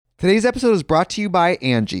Today's episode is brought to you by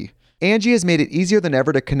Angie. Angie has made it easier than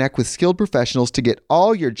ever to connect with skilled professionals to get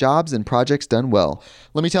all your jobs and projects done well.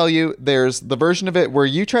 Let me tell you, there's the version of it where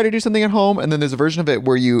you try to do something at home, and then there's a version of it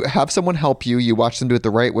where you have someone help you, you watch them do it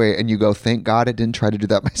the right way, and you go, thank God I didn't try to do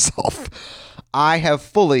that myself. I have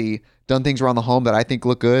fully done things around the home that I think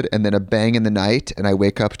look good, and then a bang in the night, and I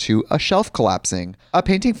wake up to a shelf collapsing, a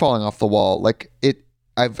painting falling off the wall.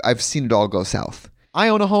 I've seen it all go south. I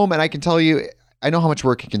own a home, and I can tell you, I know how much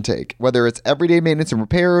work it can take. Whether it's everyday maintenance and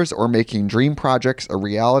repairs or making dream projects a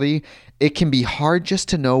reality, it can be hard just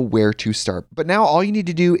to know where to start. But now all you need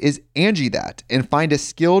to do is Angie that and find a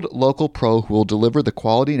skilled local pro who will deliver the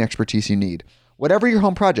quality and expertise you need. Whatever your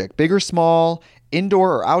home project, big or small,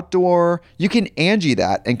 indoor or outdoor, you can Angie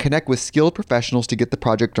that and connect with skilled professionals to get the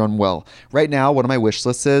project done well. Right now, one of my wish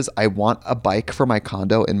lists is I want a bike for my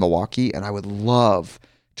condo in Milwaukee, and I would love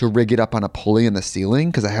to rig it up on a pulley in the ceiling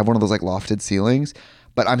because I have one of those like lofted ceilings,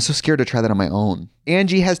 but I'm so scared to try that on my own.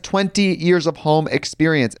 Angie has 20 years of home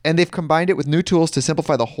experience, and they've combined it with new tools to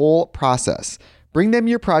simplify the whole process. Bring them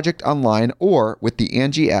your project online or with the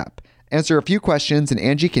Angie app. Answer a few questions and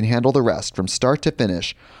Angie can handle the rest from start to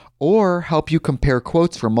finish, or help you compare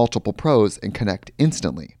quotes from multiple pros and connect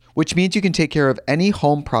instantly, which means you can take care of any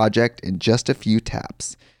home project in just a few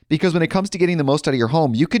taps. Because when it comes to getting the most out of your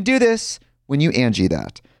home, you can do this when you Angie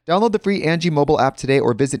that. Download the free Angie mobile app today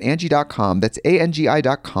or visit Angie.com. That's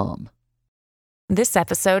ANGI.com. This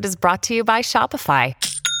episode is brought to you by Shopify.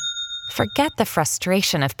 Forget the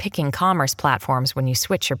frustration of picking commerce platforms when you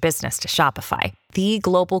switch your business to Shopify, the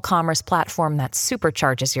global commerce platform that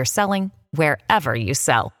supercharges your selling wherever you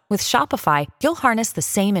sell. With Shopify, you'll harness the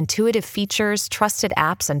same intuitive features, trusted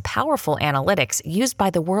apps, and powerful analytics used by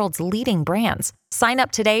the world's leading brands. Sign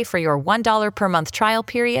up today for your $1 per month trial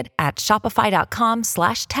period at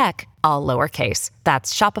shopify.com/tech, all lowercase.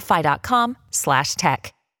 That's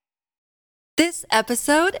shopify.com/tech. This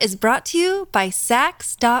episode is brought to you by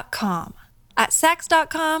Saks.com. At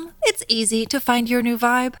Saks.com, it's easy to find your new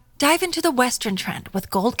vibe. Dive into the Western trend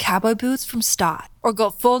with gold cowboy boots from Staud, or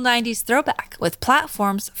go full 90s throwback with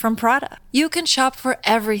platforms from Prada. You can shop for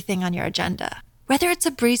everything on your agenda, whether it's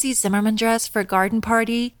a breezy Zimmermann dress for a garden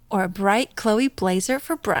party or a bright Chloe blazer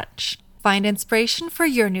for brunch. Find inspiration for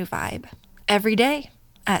your new vibe every day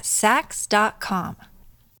at Saks.com.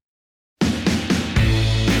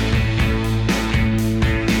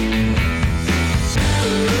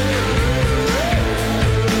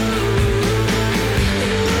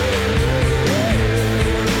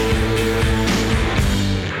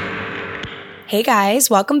 Hey guys,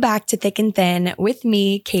 welcome back to Thick and Thin with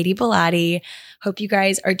me, Katie Bellotti. Hope you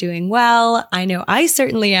guys are doing well. I know I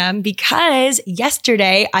certainly am because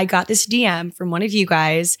yesterday I got this DM from one of you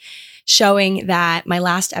guys showing that my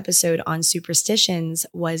last episode on superstitions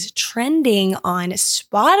was trending on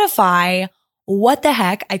Spotify. What the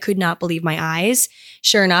heck? I could not believe my eyes.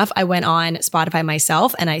 Sure enough, I went on Spotify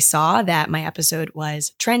myself and I saw that my episode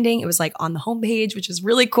was trending. It was like on the homepage, which is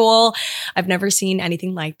really cool. I've never seen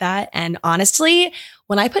anything like that. And honestly,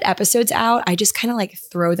 when I put episodes out, I just kind of like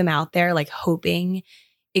throw them out there, like hoping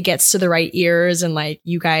it gets to the right ears and like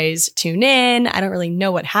you guys tune in. I don't really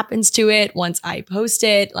know what happens to it once I post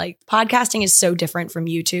it. Like podcasting is so different from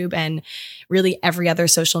YouTube and really every other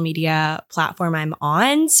social media platform I'm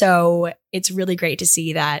on. So it's really great to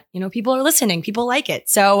see that, you know, people are listening, people like it.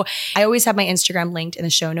 So I always have my Instagram linked in the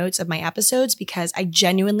show notes of my episodes because I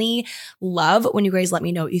genuinely love when you guys let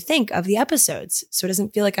me know what you think of the episodes. So it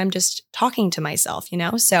doesn't feel like I'm just talking to myself, you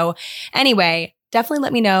know? So anyway, definitely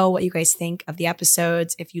let me know what you guys think of the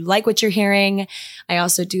episodes. If you like what you're hearing, I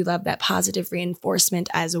also do love that positive reinforcement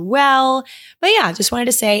as well. But yeah, just wanted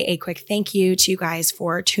to say a quick thank you to you guys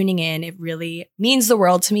for tuning in. It really means the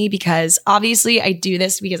world to me because obviously I do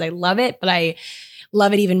this because I love it, but I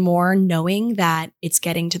love it even more knowing that it's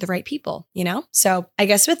getting to the right people, you know? So I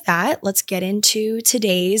guess with that, let's get into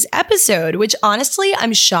today's episode, which honestly,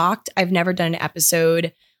 I'm shocked. I've never done an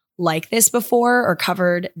episode like this before or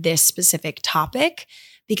covered this specific topic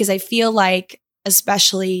because I feel like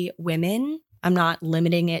especially women, I'm not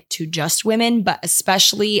limiting it to just women, but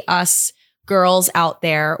especially us girls out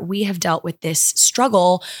there, we have dealt with this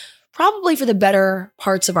struggle probably for the better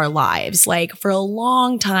parts of our lives. Like for a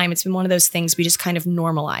long time, it's been one of those things we just kind of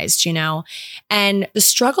normalized, you know? And the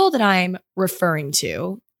struggle that I'm referring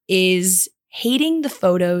to is hating the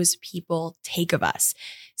photos people take of us.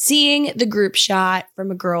 Seeing the group shot from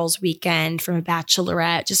a girls' weekend, from a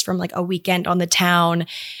bachelorette, just from like a weekend on the town.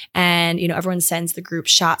 And, you know, everyone sends the group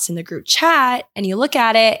shots in the group chat and you look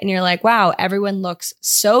at it and you're like, wow, everyone looks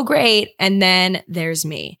so great. And then there's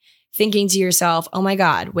me thinking to yourself, oh my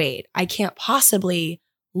God, wait, I can't possibly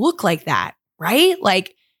look like that, right?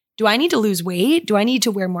 Like, do I need to lose weight? Do I need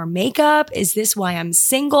to wear more makeup? Is this why I'm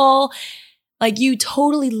single? Like you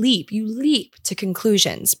totally leap to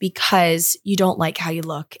conclusions because you don't like how you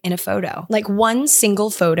look in a photo. Like one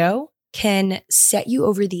single photo can set you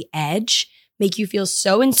over the edge, make you feel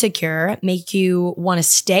so insecure, make you want to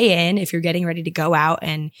stay in if you're getting ready to go out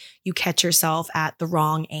and you catch yourself at the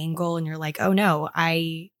wrong angle and you're like, oh no,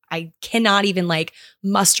 I cannot even like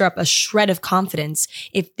muster up a shred of confidence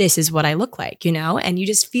if this is what I look like, you know? And you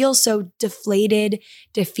just feel so deflated,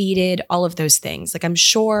 defeated, all of those things. Like I'm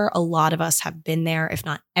sure a lot of us have been there, if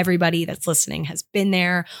not everybody that's listening has been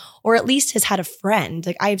there, or at least has had a friend.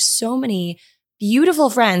 Like I have so many beautiful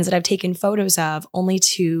friends that I've taken photos of only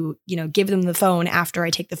to, you know, give them the phone after I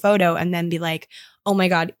take the photo and then be like, oh my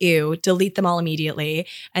God, ew, delete them all immediately.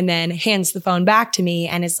 And then hands the phone back to me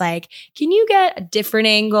and it's like, can you get a different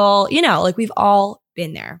angle? You know, like we've all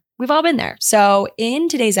been there. We've all been there. So in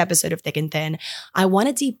today's episode of Thick and Thin, I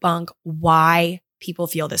want to debunk why people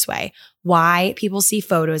feel this way, why people see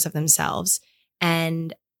photos of themselves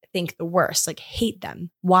and think the worst, like hate them.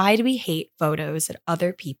 Why do we hate photos that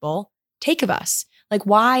other people take of us? Like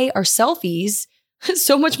why are selfies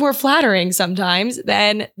so much more flattering sometimes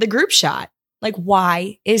than the group shot? Like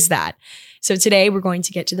why is that? So today we're going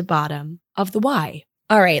to get to the bottom of the why.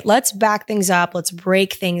 All right, let's back things up. Let's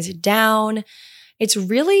break things down. It's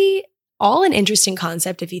really all an interesting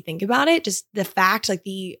concept if you think about it. Just the fact, like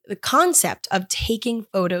the concept of taking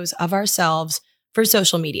photos of ourselves for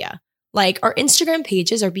social media. Like our Instagram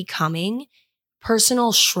pages are becoming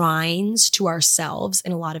personal shrines to ourselves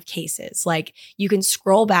in a lot of cases. Like you can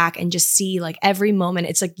scroll back and just see like every moment.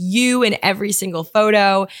 It's like you in every single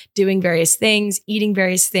photo doing various things, eating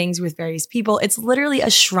various things with various people. It's literally a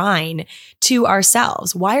shrine to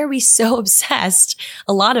ourselves. Why are we so obsessed?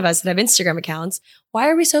 A lot of us that have Instagram accounts, why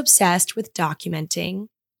are we so obsessed with documenting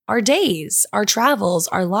our days, our travels,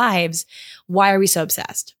 our lives? Why are we so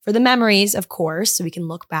obsessed? For the memories, of course, so we can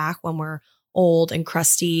look back when we're old and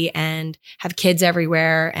crusty and have kids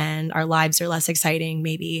everywhere and our lives are less exciting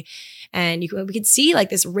maybe. And we could see like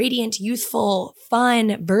this radiant, youthful,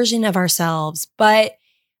 fun version of ourselves. But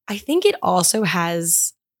I think it also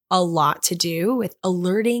has a lot to do with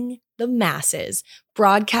alerting the masses,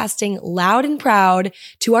 broadcasting loud and proud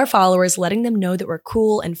to our followers, letting them know that we're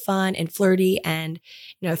cool and fun and flirty and,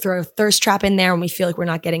 you know, throw a thirst trap in there when we feel like we're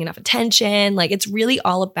not getting enough attention. Like it's really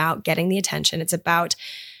all about getting the attention. It's about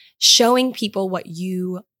showing people what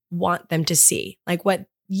you want them to see, like what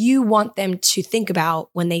you want them to think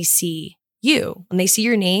about when they see you, when they see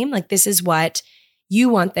your name, like this is what you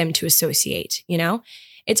want them to associate, you know?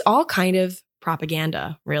 It's all kind of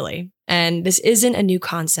propaganda, really. And this isn't a new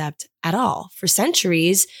concept at all. For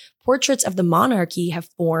centuries, portraits of the monarchy have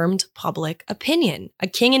formed public opinion. A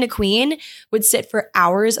king and a queen would sit for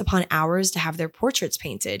hours upon hours to have their portraits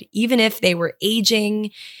painted, even if they were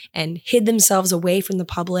aging and hid themselves away from the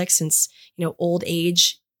public since, you know, old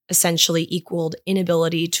age essentially equaled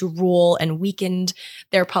inability to rule and weakened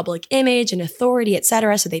their public image and authority,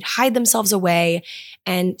 etc. So they'd hide themselves away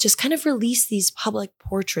and just kind of release these public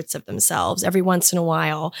portraits of themselves every once in a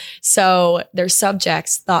while. So their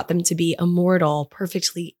subjects thought them to be immortal,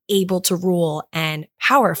 perfectly able to rule and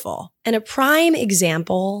powerful. And a prime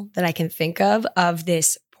example that I can think of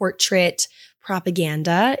this portrait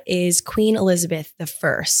propaganda is Queen Elizabeth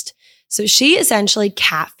I. So she essentially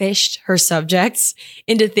catfished her subjects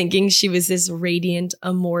into thinking she was this radiant,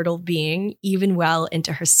 immortal being, even well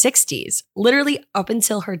into her 60s. Literally up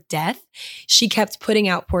until her death, she kept putting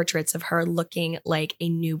out portraits of her looking like a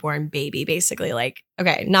newborn baby, basically like,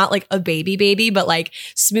 okay, not like a baby, but like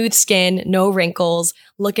smooth skin, no wrinkles,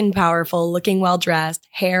 looking powerful, looking well-dressed,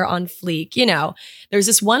 hair on fleek. You know, there's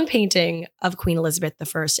this one painting of Queen Elizabeth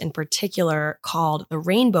I in particular called the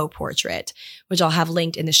Rainbow Portrait, which I'll have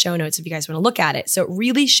linked in the show notes if you guys want to look at it. So it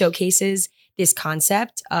really showcases this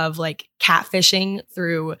concept of like catfishing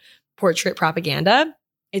through portrait propaganda.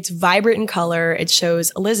 It's vibrant in color. It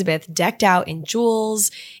shows Elizabeth decked out in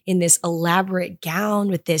jewels in this elaborate gown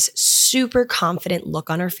with this super confident look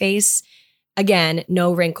on her face. Again,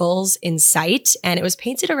 no wrinkles in sight. And it was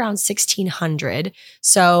painted around 1600.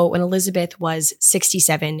 So when Elizabeth was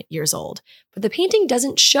 67 years old. But the painting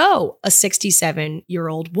doesn't show a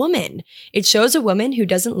 67-year-old woman. It shows a woman who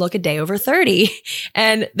doesn't look a day over 30.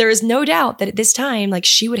 And there is no doubt that at this time, like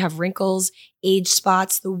she would have wrinkles, age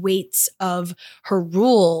spots, the weights of her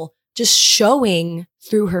rule just showing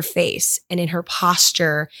through her face and in her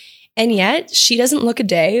posture. And yet she doesn't look a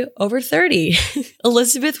day over 30.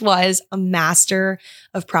 Elizabeth was a master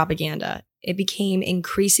of propaganda. It became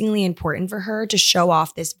increasingly important for her to show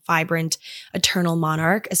off this vibrant, eternal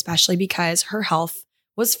monarch, especially because her health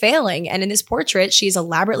was failing. And in this portrait, she's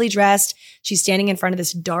elaborately dressed. She's standing in front of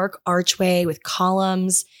this dark archway with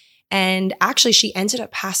columns. And actually, she ended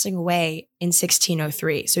up passing away in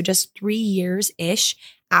 1603. So just 3 years-ish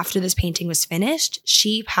after this painting was finished,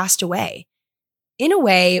 she passed away. In a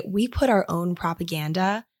way, we put our own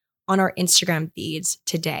propaganda on our Instagram feeds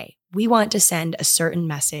today. We want to send a certain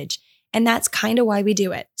message, and that's kind of why we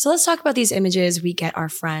do it. So let's talk about these images we get our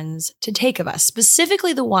friends to take of us,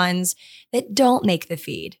 specifically the ones that don't make the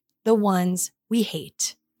feed, the ones we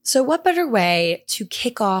hate. So what better way to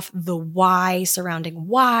kick off the why surrounding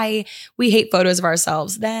why we hate photos of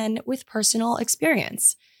ourselves than with personal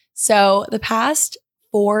experience? So the past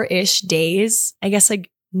 4-ish days, I guess like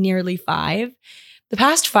nearly 5, the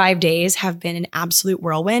past 5 days have been an absolute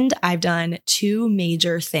whirlwind. I've done 2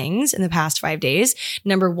 major things in the past 5 days.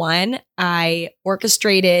 Number 1, I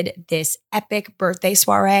orchestrated this epic birthday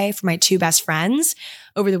soiree for my 2 best friends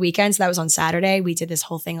over the weekend. So that was on Saturday. We did this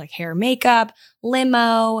whole thing like hair, makeup,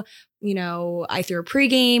 limo. I threw a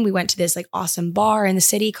pregame. We went to this like awesome bar in the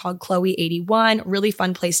city called Chloe 81. Really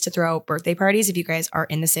fun place to throw birthday parties if you guys are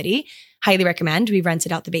in the city. Highly recommend. We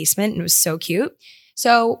rented out the basement and it was so cute.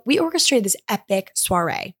 So we orchestrated this epic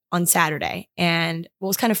soiree on Saturday, and it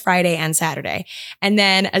was kind of Friday and Saturday. And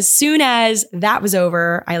then as soon as that was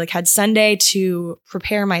over, I had Sunday to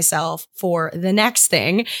prepare myself for the next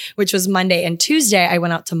thing, which was Monday and Tuesday. I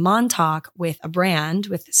went out to Montauk with a brand,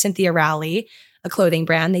 with Cynthia Rowley, a clothing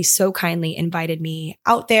brand. They so kindly invited me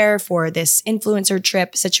out there for this influencer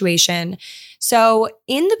trip situation. So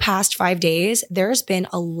in the past 5 days, there's been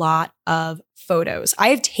a lot of photos. I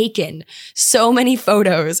have taken so many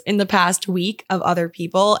photos in the past week of other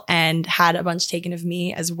people and had a bunch taken of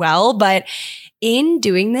me as well. But in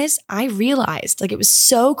doing this, I realized it was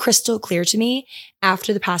so crystal clear to me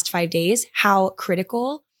after the past 5 days how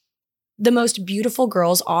critical the most beautiful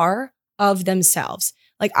girls are of themselves.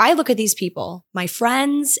 I look at these people, my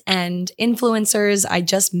friends and influencers I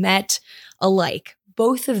just met alike,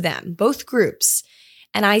 both of them, both groups,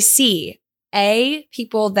 and I see A,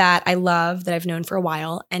 people that I love that I've known for a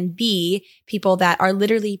while, and B, people that are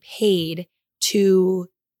literally paid to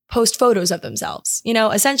post photos of themselves.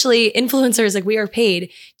 Essentially influencers, we are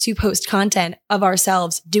paid to post content of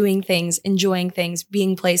ourselves, doing things, enjoying things,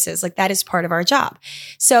 being places. That is part of our job.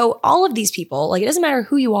 So all of these people, it doesn't matter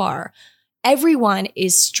who you are, everyone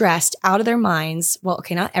is stressed out of their minds. Well,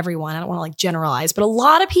 okay, not everyone. I don't want to generalize, but a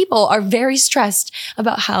lot of people are very stressed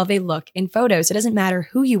about how they look in photos. It doesn't matter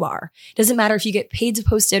who you are. It doesn't matter if you get paid to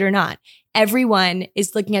post it or not. Everyone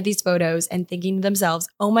is looking at these photos and thinking to themselves,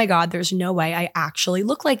 oh my God, there's no way I actually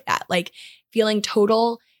look like that. Feeling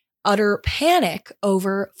total, utter panic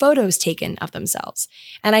over photos taken of themselves.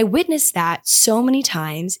 And I witnessed that so many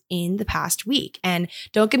times in the past week. And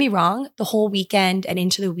don't get me wrong, the whole weekend and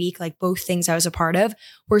into the week, both things I was a part of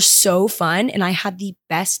were so fun and I had the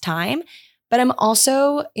best time. But I'm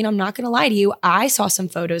also, I'm not going to lie to you, I saw some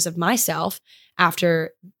photos of myself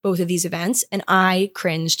after both of these events and I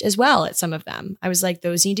cringed as well at some of them. I was like,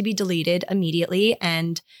 those need to be deleted immediately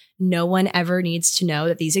and no one ever needs to know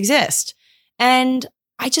that these exist. And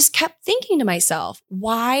I just kept thinking to myself,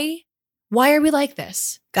 why are we like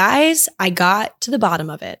this? Guys, I got to the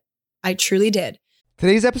bottom of it. I truly did.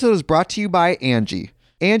 Today's episode is brought to you by Angie.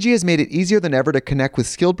 Angie has made it easier than ever to connect with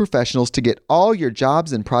skilled professionals to get all your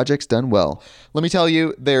jobs and projects done well. Let me tell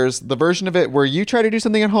you, there's the version of it where you try to do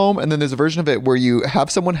something at home, and then there's a version of it where you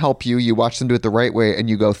have someone help you, you watch them do it the right way, and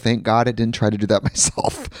you go, thank God I didn't try to do that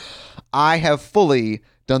myself. I have fully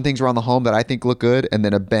done things around the home that I think look good, and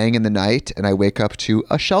then a bang in the night, and I wake up to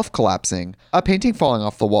a shelf collapsing, a painting falling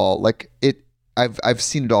off the wall. I've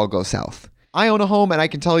seen it all go south. I own a home, and I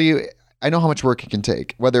can tell you, I know how much work it can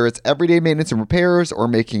take. Whether it's everyday maintenance and repairs or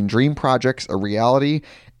making dream projects a reality,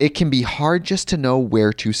 it can be hard just to know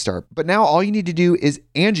where to start. But now all you need to do is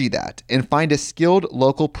Angie that and find a skilled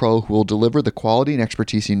local pro who will deliver the quality and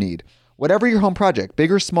expertise you need. Whatever your home project,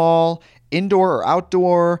 big or small, indoor or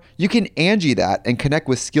outdoor, you can Angie that and connect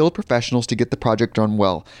with skilled professionals to get the project done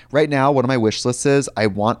well. Right now, one of my wish lists is I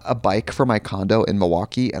want a bike for my condo in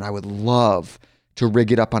Milwaukee, and I would love to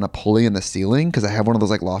rig it up on a pulley in the ceiling because I have one of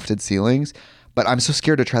those lofted ceilings, but I'm so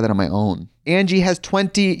scared to try that on my own. Angie has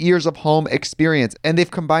 20 years of home experience, and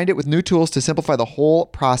they've combined it with new tools to simplify the whole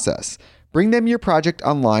process. Bring them your project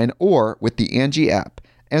online or with the Angie app.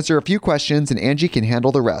 Answer a few questions and Angie can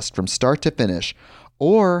handle the rest from start to finish,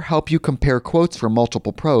 or help you compare quotes from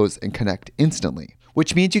multiple pros and connect instantly,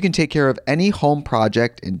 which means you can take care of any home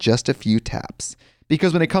project in just a few taps.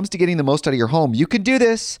 Because when it comes to getting the most out of your home, you can do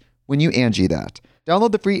this when you Angie that.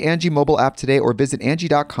 Download the free Angie mobile app today or visit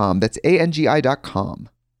Angie.com. That's ANGI.com.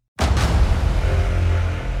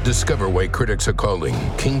 Discover why critics are calling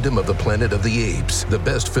Kingdom of the Planet of the Apes the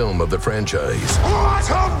best film of the franchise. What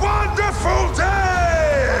a wonderful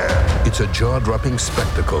day! It's a jaw-dropping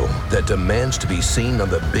spectacle that demands to be seen on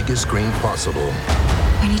the biggest screen possible.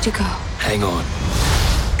 We need to go. Hang on.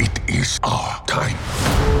 It is our time.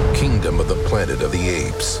 Kingdom of the Planet of the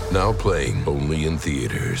Apes. Now playing only in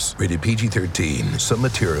theaters. Rated PG-13. Some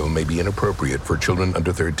material may be inappropriate for children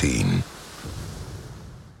under 13.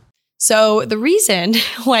 So the reason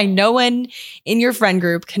why no one in your friend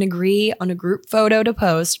group can agree on a group photo to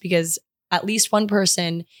post because at least one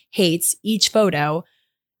person hates each photo,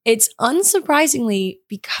 it's unsurprisingly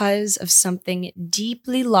because of something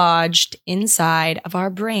deeply lodged inside of our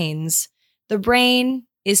brains. The brain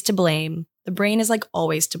is to blame. The brain is like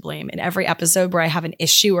always to blame. In every episode where I have an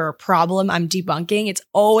issue or a problem I'm debunking, it's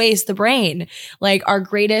always the brain, like our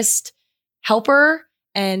greatest helper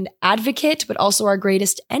and advocate, but also our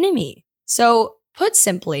greatest enemy. So put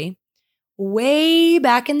simply, way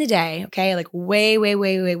back in the day, okay, like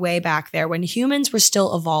way back there when humans were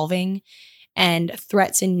still evolving and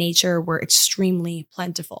threats in nature were extremely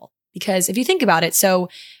plentiful. Because if you think about it, so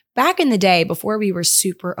back in the day before we were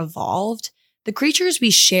super evolved, the creatures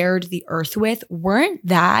we shared the earth with weren't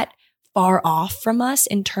that far off from us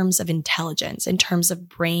in terms of intelligence, in terms of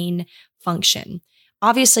brain function.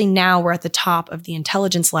 Obviously, now we're at the top of the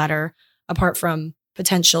intelligence ladder, apart from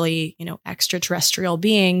potentially, extraterrestrial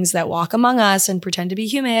beings that walk among us and pretend to be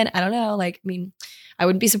human. I don't know. I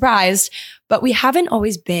wouldn't be surprised, but we haven't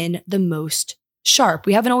always been the most sharp.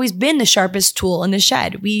 We haven't always been the sharpest tool in the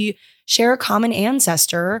shed. We share a common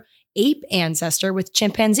ancestor, ape ancestor with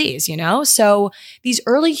chimpanzees, So these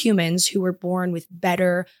early humans who were born with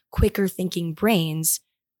better, quicker thinking brains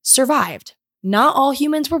survived. Not all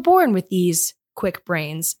humans were born with these quick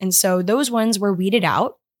brains. And so those ones were weeded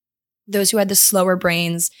out. Those who had the slower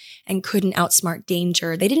brains and couldn't outsmart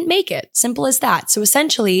danger, they didn't make it. Simple as that. So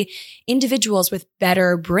essentially, individuals with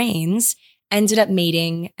better brains ended up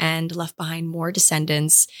mating and left behind more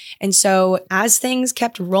descendants. And so as things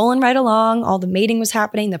kept rolling right along, all the mating was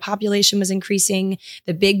happening, the population was increasing,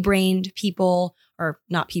 the big-brained people, or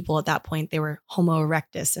not people at that point, they were Homo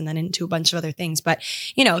erectus and then into a bunch of other things. But,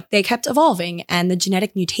 they kept evolving and the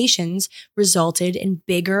genetic mutations resulted in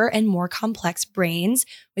bigger and more complex brains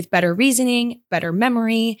with better reasoning, better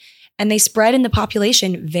memory, and they spread in the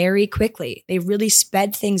population very quickly. They really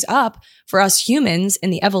sped things up for us humans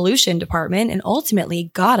in the evolution department and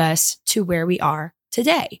ultimately got us to where we are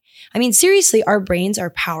today. I mean, seriously, our brains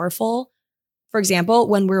are powerful. For example,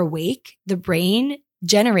 when we're awake, the brain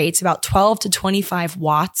generates about 12 to 25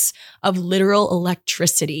 watts of literal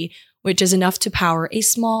electricity, which is enough to power a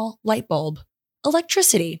small light bulb.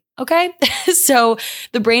 Electricity, okay? So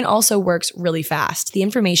the brain also works really fast. The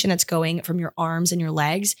information that's going from your arms and your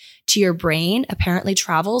legs to your brain apparently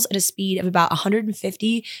travels at a speed of about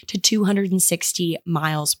 150 to 260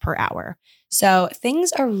 miles per hour. So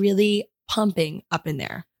things are really pumping up in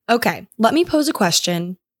there. Okay, let me pose a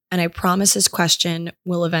question. And I promise this question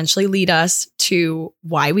will eventually lead us to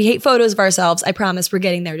why we hate photos of ourselves. I promise we're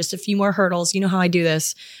getting there. Just a few more hurdles. You know how I do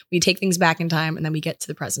this. We take things back in time and then we get to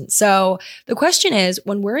the present. So the question is,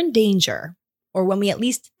 when we're in danger, or when we at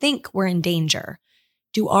least think we're in danger,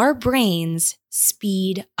 do our brains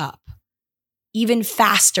speed up even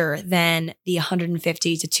faster than the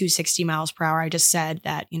 150 to 260 miles per hour I just said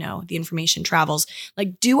that, the information travels?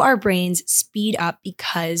 Like, do our brains speed up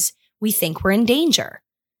because we think we're in danger?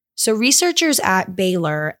 So researchers at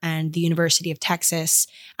Baylor and the University of Texas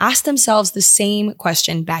asked themselves the same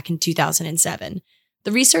question back in 2007.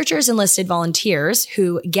 The researchers enlisted volunteers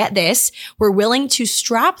who, get this, were willing to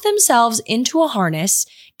strap themselves into a harness,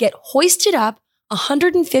 get hoisted up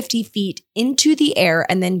 150 feet into the air,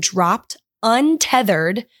 and then dropped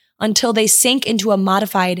untethered until they sank into a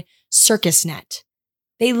modified circus net.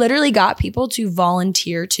 They literally got people to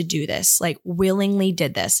volunteer to do this, willingly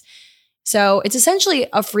did this. So it's essentially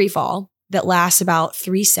a free fall that lasts about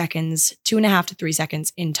 3 seconds, 2.5 to 3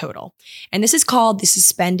 seconds in total. And this is called the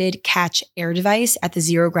Suspended Catch Air Device at the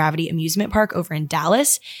Zero Gravity Amusement Park over in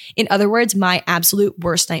Dallas. In other words, my absolute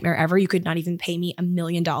worst nightmare ever. You could not even pay me $1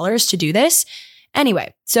 million to do this.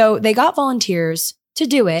 Anyway, so they got volunteers to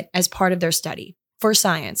do it as part of their study for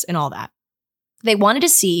science and all that. They wanted to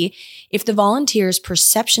see if the volunteers'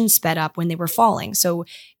 perception sped up when they were falling. So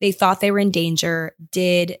they thought they were in danger.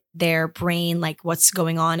 Did their brain, what's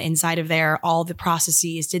going on inside of there, all the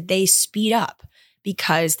processes, did they speed up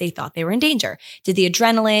because they thought they were in danger? Did the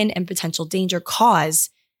adrenaline and potential danger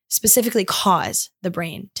specifically cause the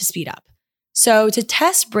brain to speed up? So to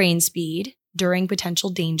test brain speed during potential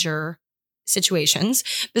danger situations,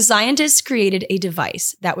 the scientists created a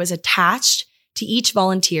device that was attached to each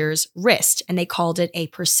volunteer's wrist, and they called it a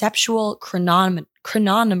perceptual chronometer.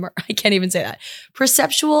 I can't even say that.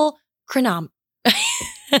 Perceptual chronometer.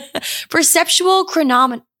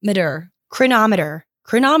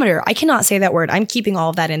 Chronometer. I cannot say that word. I'm keeping all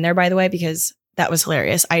of that in there, by the way, because that was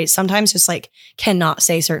hilarious. I sometimes just cannot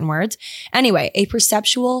say certain words. Anyway, a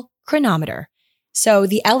perceptual chronometer. So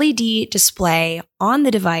the LED display on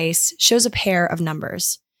the device shows a pair of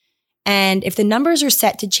numbers. And if the numbers are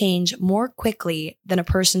set to change more quickly than a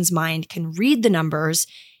person's mind can read the numbers,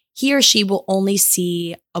 he or she will only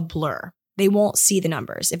see a blur. They won't see the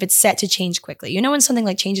numbers if it's set to change quickly. You know, when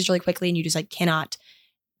something changes really quickly and you just cannot,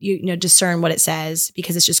 discern what it says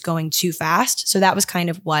because it's just going too fast. So that was kind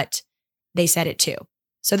of what they set it to.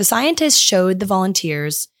 So the scientists showed the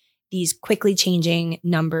volunteers these quickly changing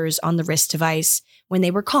numbers on the wrist device when they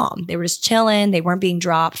were calm. They were just chilling. They weren't being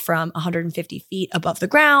dropped from 150 feet above the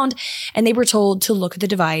ground. And they were told to look at the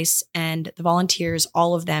device, and the volunteers,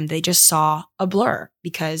 all of them, they just saw a blur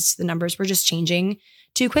because the numbers were just changing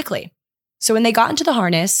too quickly. So when they got into the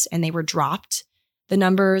harness and they were dropped, the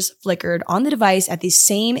numbers flickered on the device at the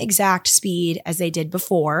same exact speed as they did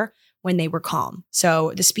before when they were calm.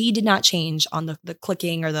 So the speed did not change on the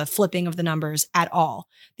clicking or the flipping of the numbers at all.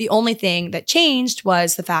 The only thing that changed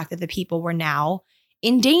was the fact that the people were now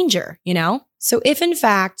in danger, So if in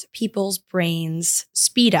fact people's brains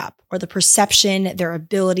speed up, or the perception, their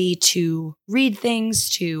ability to read things,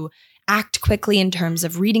 to act quickly in terms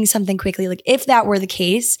of reading something quickly, if that were the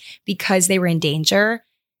case because they were in danger,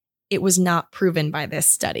 it was not proven by this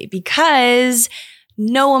study because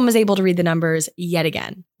no one was able to read the numbers yet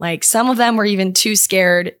again. Some of them were even too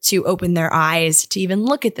scared to open their eyes to even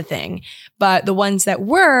look at the thing. But the ones that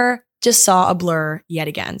were just saw a blur yet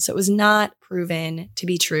again. So it was not proven to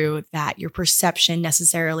be true that your perception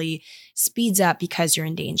necessarily speeds up because you're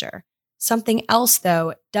in danger. Something else,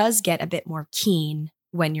 though, does get a bit more keen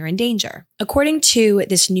when you're in danger. According to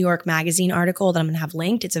this New York Magazine article that I'm going to have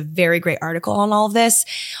linked, it's a very great article on all of this,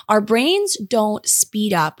 our brains don't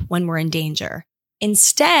speed up when we're in danger.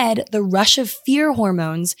 Instead, the rush of fear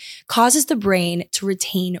hormones causes the brain to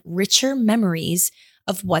retain richer memories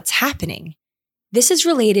of what's happening. This is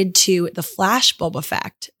related to the flashbulb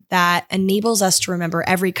effect that enables us to remember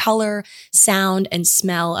every color, sound, and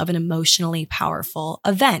smell of an emotionally powerful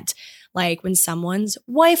event. Like when someone's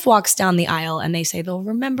wife walks down the aisle and they say they'll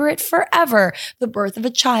remember it forever, the birth of a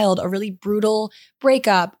child, a really brutal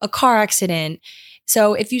breakup, a car accident.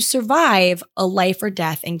 So if you survive a life or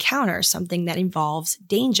death encounter, something that involves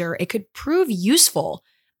danger, it could prove useful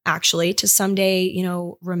actually to someday,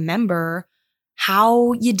 remember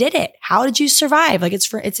how you did it. How did you survive?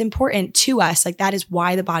 It's important to us. That is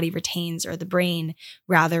why the body retains, or the brain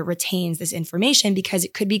rather retains, this information, because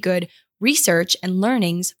it could be good research and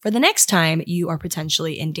learnings for the next time you are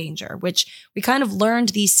potentially in danger, which we kind of learned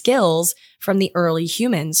these skills from the early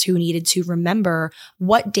humans who needed to remember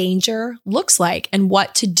what danger looks like and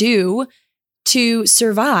what to do to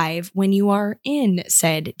survive when you are in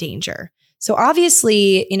said danger. So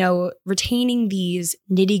obviously, retaining these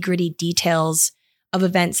nitty-gritty details of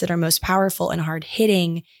events that are most powerful and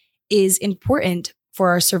hard-hitting is important for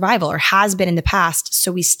our survival, or has been in the past,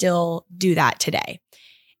 so we still do that today.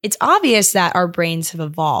 It's obvious that our brains have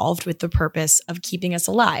evolved with the purpose of keeping us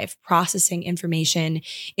alive, processing information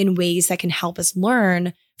in ways that can help us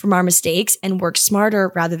learn from our mistakes and work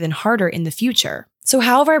smarter rather than harder in the future. So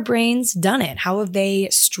how have our brains done it? How have they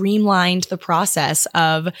streamlined the process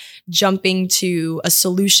of jumping to a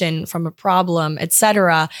solution from a problem,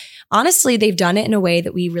 etc.? Honestly, they've done it in a way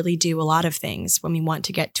that we really do a lot of things when we want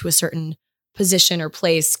to get to a certain position or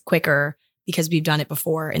place quicker, because we've done it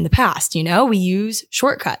before in the past. We use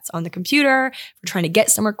shortcuts on the computer. We're trying to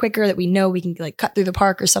get somewhere quicker that we know we can cut through the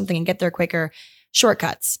park or something and get there quicker.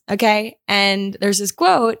 Shortcuts. Okay. And there's this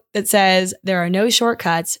quote that says, there are no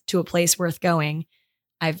shortcuts to a place worth going.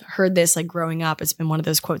 I've heard this growing up. It's been one of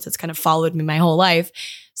those quotes that's kind of followed me my whole life.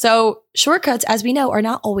 So shortcuts, as we know, are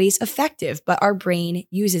not always effective, but our brain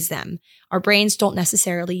uses them. Our brains don't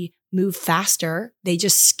necessarily move faster. They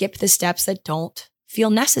just skip the steps that don't feel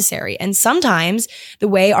necessary. And sometimes the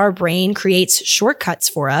way our brain creates shortcuts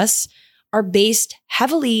for us are based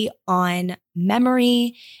heavily on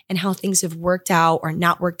memory and how things have worked out or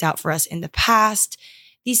not worked out for us in the past.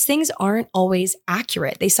 These things aren't always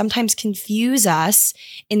accurate. They sometimes confuse us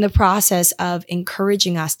in the process of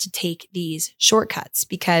encouraging us to take these shortcuts,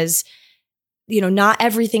 because not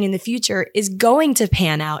everything in the future is going to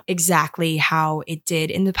pan out exactly how it did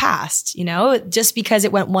in the past. Just because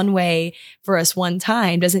it went one way for us one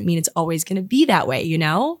time doesn't mean it's always going to be that way,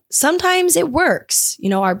 Sometimes it works.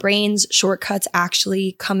 Our brain's shortcuts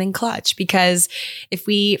actually come in clutch because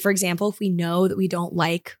for example, if we know that we don't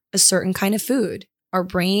like a certain kind of food, our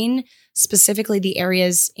brain, specifically the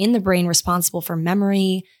areas in the brain responsible for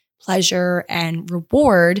memory, pleasure, and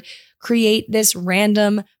reward, create this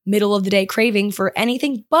random middle of the day craving for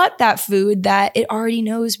anything but that food that it already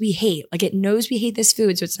knows we hate. Like it knows we hate this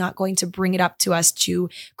food, so it's not going to bring it up to us to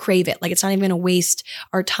crave it. Like it's not even going to waste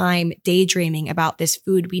our time daydreaming about this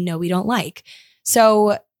food we know we don't like.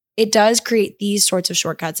 So it does create these sorts of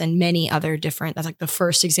shortcuts and many other different, that's like the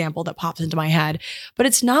first example that pops into my head, but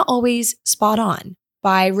it's not always spot on.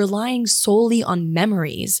 By relying solely on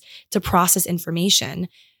memories to process information,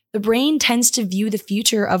 the brain tends to view the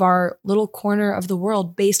future of our little corner of the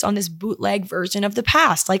world based on this bootleg version of the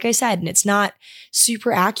past, like I said, and it's not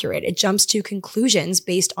super accurate. It jumps to conclusions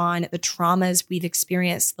based on the traumas we've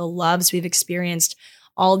experienced, the loves we've experienced,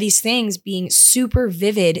 all these things being super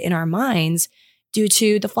vivid in our minds due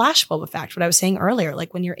to the flashbulb effect, what I was saying earlier.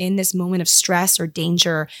 Like when you're in this moment of stress or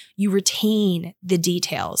danger, you retain the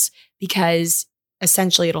details because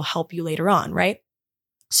essentially it'll help you later on, right?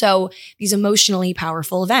 So these emotionally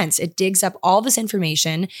powerful events, it digs up all this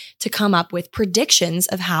information to come up with predictions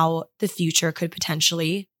of how the future could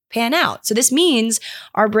potentially pan out. So this means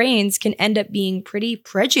our brains can end up being pretty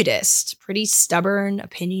prejudiced, pretty stubborn,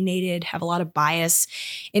 opinionated, have a lot of bias.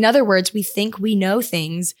 In other words, we think we know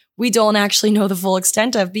things we don't actually know the full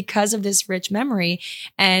extent of because of this rich memory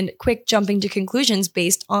and quick jumping to conclusions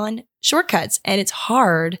based on shortcuts. And it's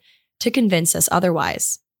hard to convince us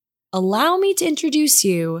otherwise. Allow me to introduce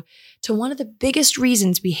you to one of the biggest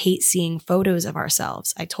reasons we hate seeing photos of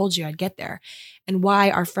ourselves. I told you I'd get there. And why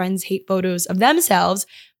our friends hate photos of themselves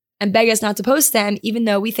and beg us not to post them, even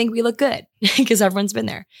though we think we look good, because everyone's been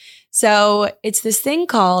there. So it's this thing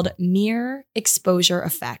called mirror exposure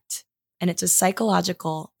effect, and it's a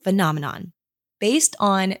psychological phenomenon. Based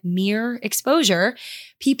on mirror exposure,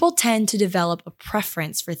 people tend to develop a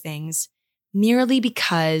preference for things merely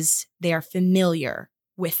because they are familiar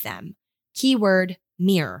with them. Keyword,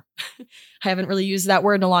 mirror. I haven't really used that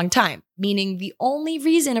word in a long time, meaning the only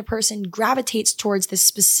reason a person gravitates towards this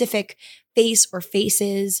specific face or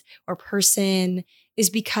faces or person is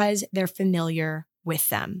because they're familiar with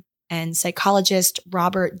them. And psychologist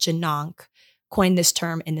Robert Janock coined this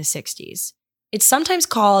term in the 60s. It's sometimes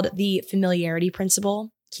called the familiarity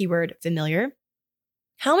principle, keyword familiar.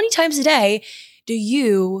 How many times a day do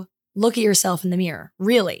you look at yourself in the mirror,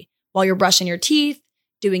 really? While you're brushing your teeth,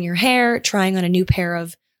 doing your hair, trying on a new pair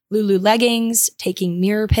of Lulu leggings, taking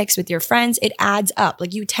mirror pics with your friends, it adds up.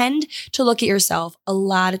 Like you tend to look at yourself a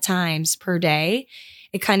lot of times per day.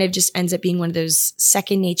 It kind of just ends up being one of those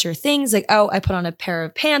second nature things like, oh, I put on a pair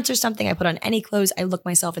of pants or something. I put on any clothes. I look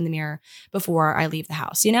myself in the mirror before I leave the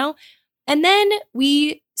house, And then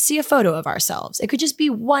we see a photo of ourselves. It could just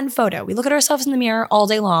be one photo. We look at ourselves in the mirror all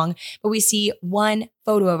day long, but we see one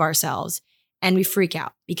photo of ourselves and we freak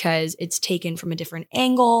out because it's taken from a different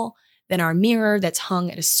angle than our mirror that's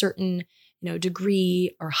hung at a certain,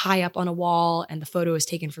 degree or high up on a wall, and the photo is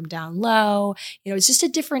taken from down low. It's just a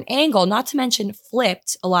different angle, not to mention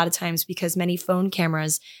flipped a lot of times because many phone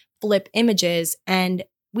cameras flip images, and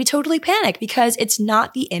we totally panic because it's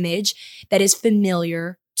not the image that is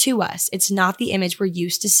familiar to us. It's not the image we're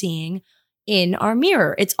used to seeing in our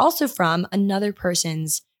mirror. It's also from another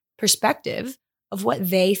person's perspective of what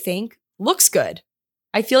they think looks good.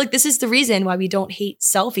 I feel like this is the reason why we don't hate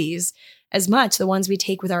selfies as much, the ones we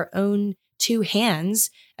take with our own two hands,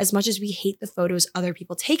 as much as we hate the photos other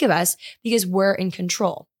people take of us because we're in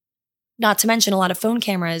control. Not to mention a lot of phone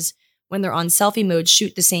cameras, when they're on selfie mode,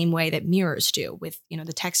 shoot the same way that mirrors do with,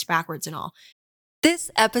 the text backwards and all.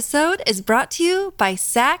 This episode is brought to you by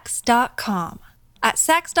Saks.com. At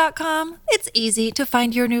Saks.com, it's easy to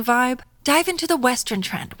find your new vibe. Dive into the Western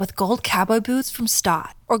trend with gold cowboy boots from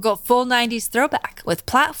Stott, or go full 90s throwback with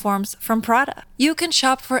platforms from Prada. You can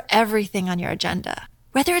shop for everything on your agenda,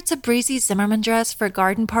 whether it's a breezy Zimmermann dress for a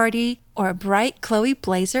garden party or a bright Chloe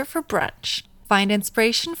blazer for brunch. Find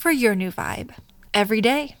inspiration for your new vibe every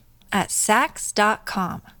day at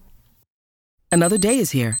Saks.com. Another day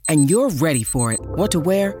is here, and you're ready for it. What to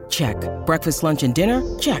wear? Check. Breakfast, lunch, and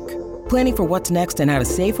dinner? Check. Planning for what's next and how to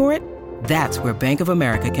save for it? That's where Bank of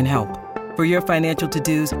America can help. For your financial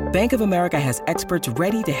to-dos, Bank of America has experts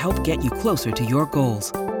ready to help get you closer to your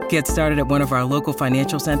goals. Get started at one of our local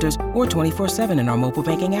financial centers or 24/7 in our mobile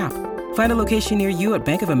banking app. Find a location near you at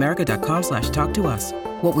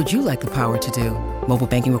bankofamerica.com/talktous. What would you like the power to do? Mobile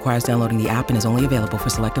banking requires downloading the app and is only available for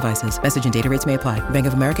select devices. Message and data rates may apply. Bank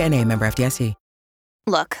of America N.A., member FDIC.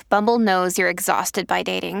 Look, Bumble knows you're exhausted by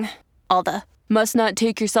dating. All the must not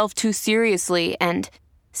take yourself too seriously and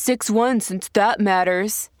 6'1" since that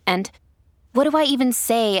matters. And what do I even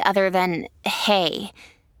say other than hey?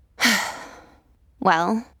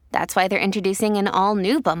 Well, that's why they're introducing an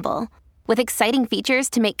all-new Bumble with exciting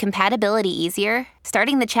features to make compatibility easier,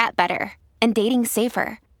 starting the chat better, and dating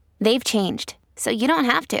safer. They've changed, so you don't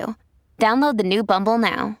have to. Download the new Bumble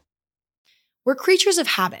now. We're creatures of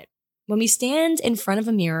habit. When we stand in front of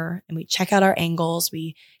a mirror and we check out our angles,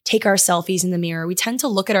 we take our selfies in the mirror, we tend to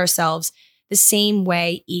look at ourselves the same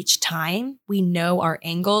way each time. We know our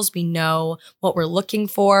angles, we know what we're looking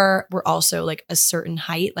for. We're also like a certain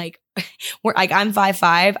height. Like I'm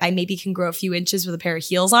 5'5". I maybe can grow a few inches with a pair of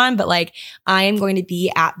heels on, but like I am going to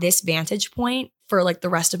be at this vantage point for like the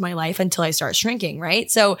rest of my life until I start shrinking,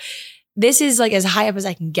 right? So this is like as high up as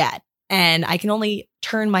I can get. And I can only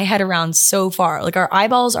turn my head around so far. Like our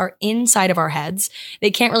eyeballs are inside of our heads.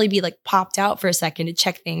 They can't really be like popped out for a second to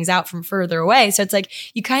check things out from further away. So it's like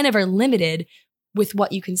you kind of are limited with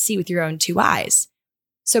what you can see with your own two eyes.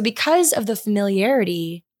 So because of the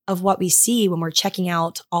familiarity of what we see when we're checking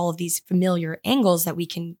out all of these familiar angles that we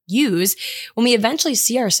can use, when we eventually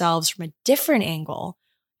see ourselves from a different angle,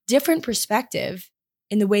 different perspective,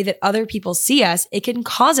 in the way that other people see us, it can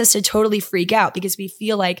cause us to totally freak out because we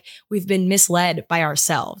feel like we've been misled by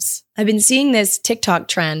ourselves. I've been seeing this TikTok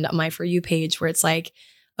trend on my For You page where it's like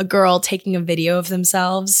a girl taking a video of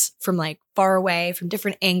themselves from like far away, from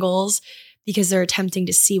different angles, because they're attempting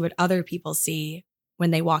to see what other people see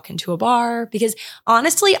when they walk into a bar. Because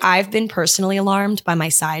honestly, I've been personally alarmed by my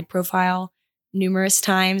side profile numerous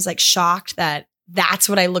times, like shocked that that's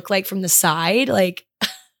what I look like from the side. Like,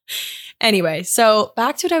 anyway, so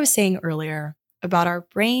back to what I was saying earlier about our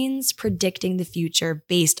brains predicting the future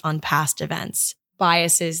based on past events,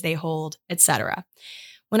 biases they hold, etc.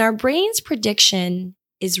 When our brain's prediction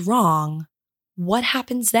is wrong, what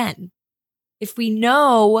happens then? If we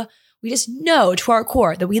just know to our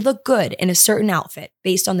core that we look good in a certain outfit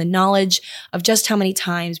based on the knowledge of just how many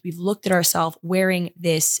times we've looked at ourselves wearing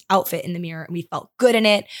this outfit in the mirror and we felt good in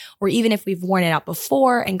it, or even if we've worn it out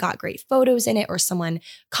before and got great photos in it, or someone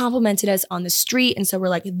complimented us on the street. And so we're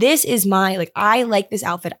like, this is I like this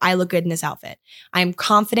outfit. I look good in this outfit. I'm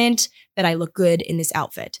confident that I look good in this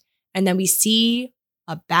outfit. And then we see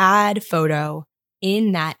a bad photo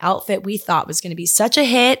in that outfit we thought was going to be such a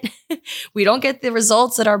hit. We don't get the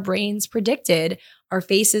results that our brains predicted. Our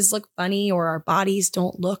faces look funny or our bodies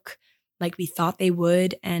don't look like we thought they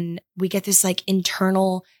would. And we get this like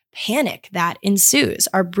internal panic that ensues.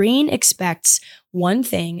 Our brain expects one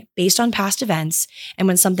thing based on past events. And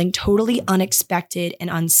when something totally unexpected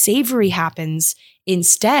and unsavory happens,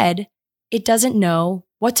 instead, it doesn't know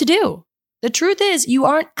what to do. The truth is, you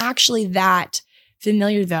aren't actually that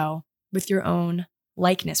familiar though with your own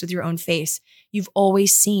likeness, with your own face. You've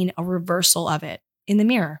always seen a reversal of it in the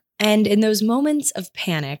mirror. And in those moments of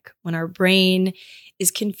panic, when our brain is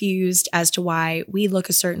confused as to why we look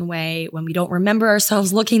a certain way, when we don't remember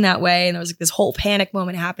ourselves looking that way, and there was like this whole panic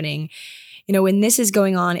moment happening, when this is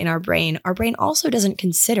going on in our brain also doesn't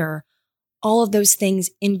consider all of those things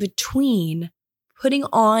in between putting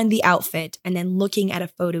on the outfit and then looking at a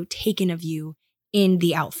photo taken of you in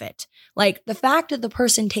the outfit. Like the fact that the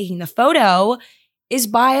person taking the photo is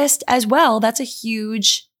biased as well. That's a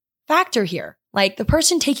huge factor here. Like the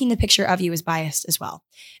person taking the picture of you is biased as well.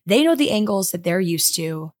 They know the angles that they're used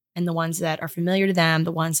to and the ones that are familiar to them,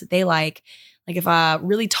 the ones that they like. Like if a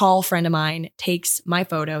really tall friend of mine takes my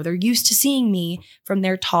photo, they're used to seeing me from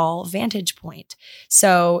their tall vantage point.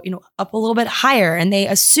 So, up a little bit higher. And they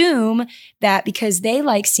assume that because they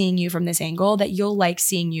like seeing you from this angle, that you'll like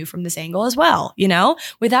seeing you from this angle as well,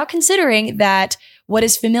 without considering that what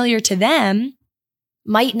is familiar to them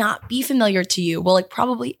might not be familiar to you. Well, it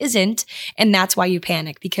probably isn't. And that's why you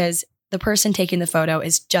panic, because the person taking the photo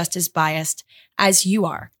is just as biased as you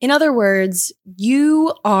are. In other words,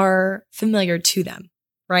 you are familiar to them,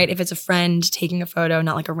 right? If it's a friend taking a photo,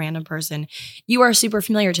 not like a random person, you are super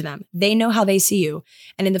familiar to them. They know how they see you.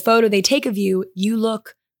 And in the photo they take of you, you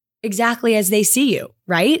look exactly as they see you,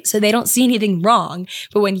 right? So they don't see anything wrong.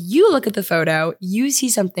 But when you look at the photo, you see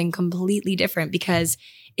something completely different because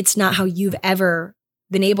it's not how you've ever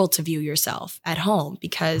been able to view yourself at home,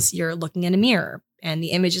 because you're looking in a mirror and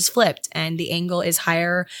the image is flipped and the angle is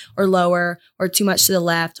higher or lower or too much to the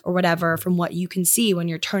left or whatever from what you can see when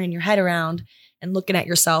you're turning your head around and looking at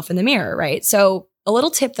yourself in the mirror, right? So a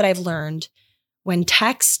little tip that I've learned when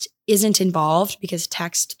text isn't involved, because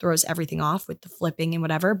text throws everything off with the flipping and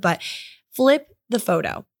whatever, but flip the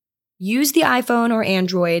photo. Use the iPhone or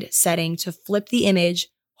Android setting to flip the image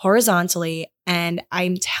horizontally. And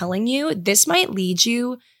I'm telling you, this might lead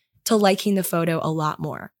you to liking the photo a lot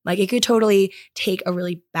more. Like it could totally take a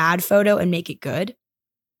really bad photo and make it good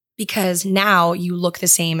because now you look the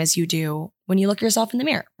same as you do when you look yourself in the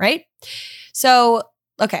mirror, right? So,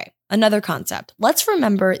 okay, another concept. Let's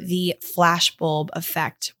remember the flashbulb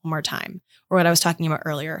effect one more time, or what I was talking about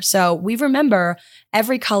earlier. So we remember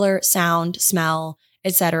every color, sound, smell,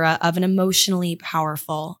 etc. of an emotionally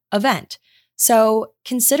powerful event. So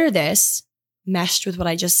consider this meshed with what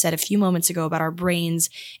I just said a few moments ago about our brains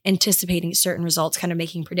anticipating certain results, kind of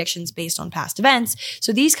making predictions based on past events.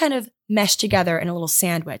 So these kind of mesh together in a little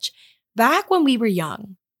sandwich. Back when we were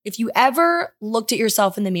young, if you ever looked at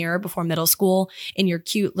yourself in the mirror before middle school in your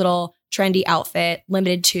cute little trendy outfit,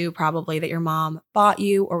 limited to probably that your mom bought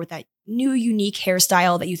you, or with that new unique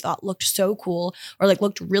hairstyle that you thought looked so cool or like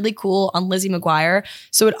looked really cool on Lizzie McGuire.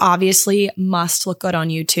 So it obviously must look good on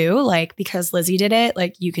you too. Like because Lizzie did it,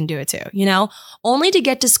 like you can do it too, you know, only to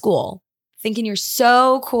get to school thinking you're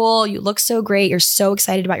so cool. You look so great. You're so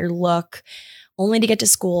excited about your look, only to get to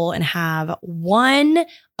school and have one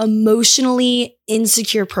emotionally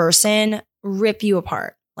insecure person rip you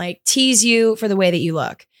apart, like tease you for the way that you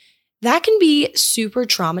look. That can be super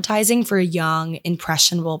traumatizing for a young,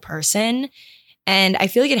 impressionable person. And I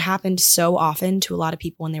feel like it happened so often to a lot of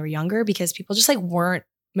people when they were younger because people just like weren't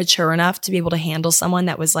mature enough to be able to handle someone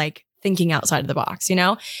that was like thinking outside of the box, you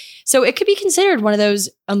know? So it could be considered one of those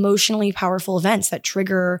emotionally powerful events that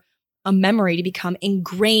trigger a memory to become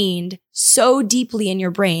ingrained so deeply in your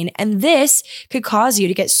brain. And this could cause you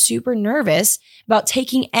to get super nervous about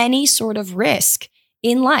taking any sort of risk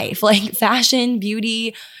in life, like fashion,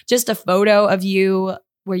 beauty, just a photo of you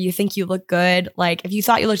where you think you look good. Like if you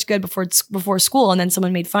thought you looked good before school and then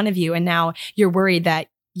someone made fun of you and now you're worried that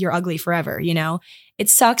you're ugly forever, you know? It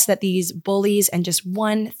sucks that these bullies and just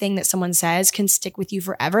one thing that someone says can stick with you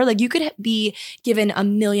forever. Like you could be given a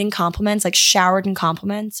million compliments, like showered in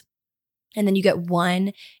compliments, and then you get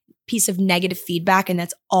one piece of negative feedback and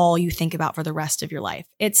that's all you think about for the rest of your life.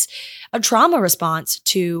 It's a trauma response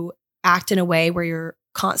to act in a way where you're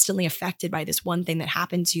constantly affected by this one thing that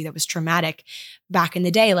happened to you that was traumatic back in the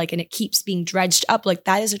day, like, and it keeps being dredged up. Like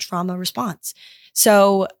that is a trauma response.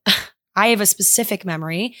 So I have a specific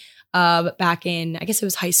memory of back in, I guess it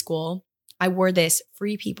was high school. I wore this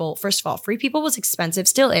Free People. First of all, Free People was expensive,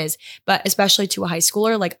 still is, but especially to a high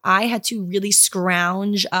schooler, like I had to really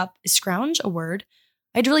scrounge a word?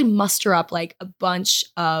 I had to really muster up like a bunch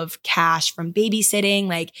of cash from babysitting.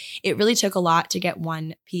 Like it really took a lot to get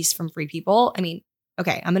one piece from Free People. I mean,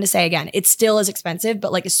 okay, I'm going to say again, it still is expensive,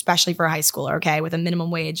 but like especially for a high schooler, okay, with a minimum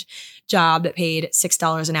wage job that paid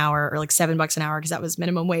 $6 an hour or like $7 an hour because that was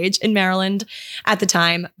minimum wage in Maryland at the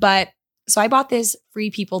time. But so I bought this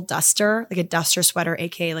Free People duster, like a duster sweater,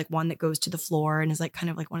 aka like one that goes to the floor and is like kind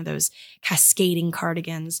of like one of those cascading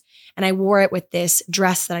cardigans. And I wore it with this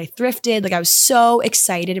dress that I thrifted. Like I was so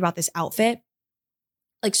excited about this outfit,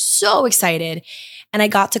 like so excited. And I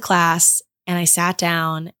got to class and I sat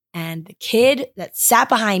down and the kid that sat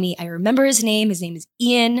behind me, I remember his name. His name is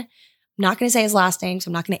Ian. I'm not going to say his last name, so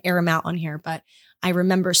I'm not going to air him out on here, but I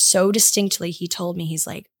remember so distinctly, he told me, he's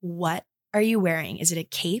like, "What are you wearing? Is it a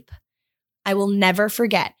cape?" I will never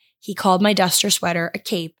forget. He called my duster sweater a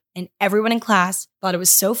cape, and everyone in class thought it was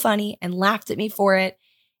so funny and laughed at me for it.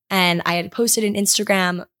 And I had posted an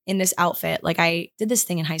Instagram in this outfit. Like I did this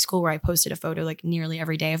thing in high school where I posted a photo like nearly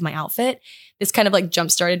every day of my outfit. This kind of like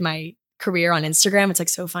jump-started my career on Instagram. It's like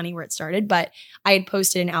so funny where it started, but I had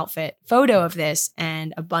posted an outfit photo of this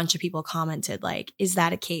and a bunch of people commented like, "Is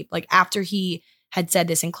that a cape?" Like after he had said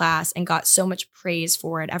this in class and got so much praise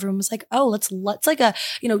for it, everyone was like, "Oh, let's like a,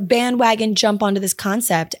 bandwagon jump onto this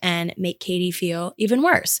concept and make Katie feel even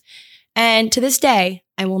worse." And to this day,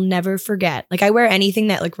 I will never forget. Like I wear anything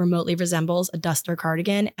that like remotely resembles a duster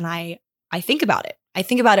cardigan and I think about it. I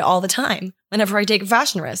think about it all the time whenever I take a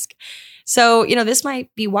fashion risk. So, this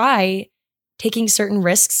might be why taking certain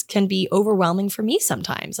risks can be overwhelming for me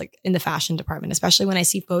sometimes, like in the fashion department, especially when I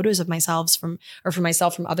see photos of myself from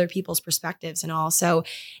other people's perspectives and all. So,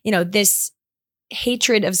 this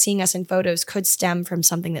hatred of seeing us in photos could stem from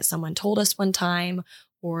something that someone told us one time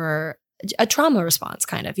or a trauma response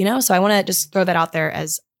kind of, So I want to just throw that out there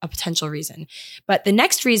as a potential reason. But the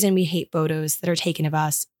next reason we hate photos that are taken of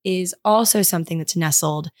us is also something that's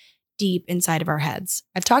nestled deep inside of our heads.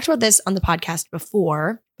 I've talked about this on the podcast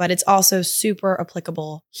before, but it's also super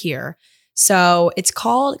applicable here. So it's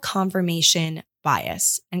called confirmation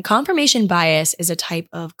bias. And confirmation bias is a type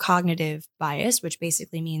of cognitive bias, which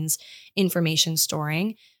basically means information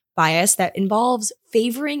storing, bias that involves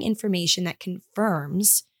favoring information that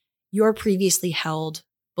confirms your previously held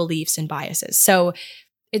beliefs and biases. So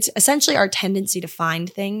it's essentially our tendency to find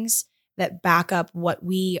things that back up what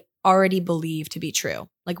we already believe to be true.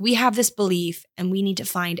 Like we have this belief and we need to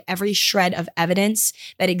find every shred of evidence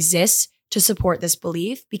that exists to support this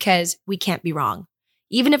belief because we can't be wrong,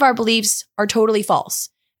 even if our beliefs are totally false.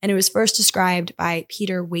 And it was first described by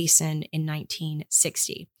Peter Wason in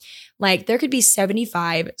 1960. Like there could be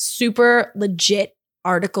 75 super legit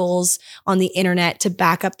articles on the internet to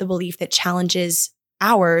back up the belief that challenges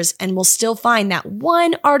ours, and we'll still find that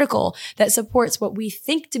one article that supports what we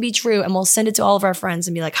think to be true, and we'll send it to all of our friends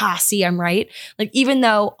and be like, see, I'm right. Like even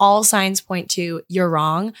though all signs point to you're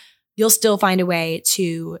wrong, you'll still find a way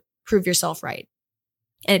to prove yourself right.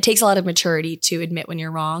 And it takes a lot of maturity to admit when you're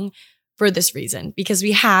wrong for this reason, because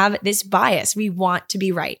we have this bias. We want to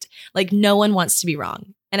be right. Like no one wants to be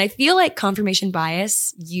wrong. And I feel like confirmation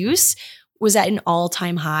bias use was at an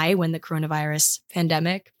all-time high when the coronavirus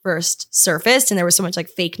pandemic first surfaced, and there was so much like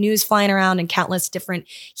fake news flying around and countless different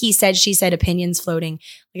he said, she said opinions floating.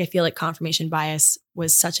 Like I feel like confirmation bias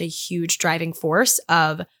was such a huge driving force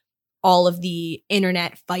of all of the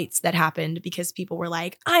internet fights that happened because people were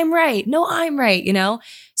like, I'm right. No, I'm right, you know?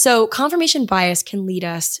 So confirmation bias can lead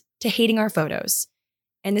us to hating our photos.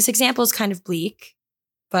 And this example is kind of bleak,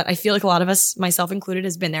 but I feel like a lot of us, myself included,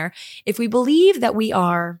 has been there. If we believe that we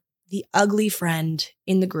are the ugly friend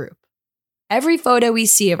in the group, every photo we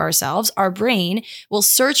see of ourselves, our brain will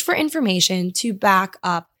search for information to back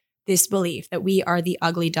up this belief that we are the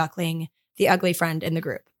ugly duckling, the ugly friend in the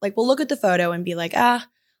group. Like we'll look at the photo and be like,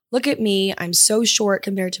 look at me. I'm so short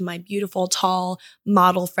compared to my beautiful, tall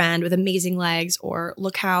model friend with amazing legs. Or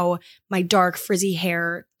look how my dark, frizzy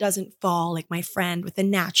hair doesn't fall like my friend with the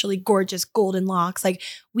naturally gorgeous golden locks. Like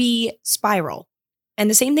we spiral. And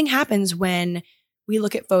the same thing happens when we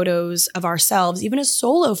look at photos of ourselves, even a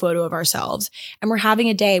solo photo of ourselves, and we're having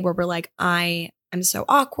a day where we're like, I'm so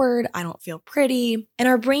awkward. I don't feel pretty. And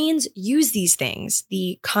our brains use these things.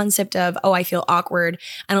 The concept of, I feel awkward.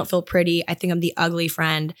 I don't feel pretty. I think I'm the ugly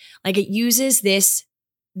friend. Like it uses these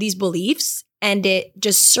beliefs and it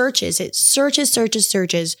just searches. It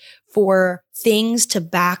searches for things to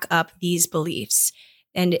back up these beliefs.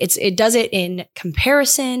 And it does it in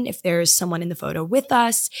comparison. If there's someone in the photo with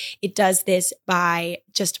us, it does this by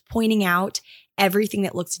just pointing out everything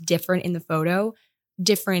that looks different in the photo,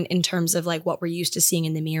 different in terms of like what we're used to seeing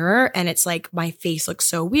in the mirror. And it's like, my face looks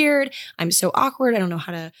so weird. I'm so awkward. I don't know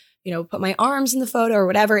how to, put my arms in the photo or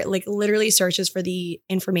whatever. It like literally searches for the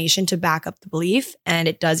information to back up the belief. And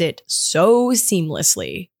it does it so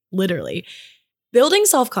seamlessly, literally. Building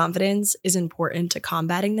self-confidence is important to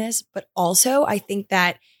combating this, but also I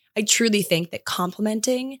truly think that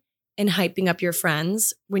complimenting and hyping up your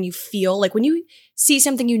friends when you feel like when you see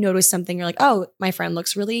something, you notice something, you're like, oh, my friend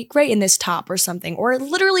looks really great in this top or something, or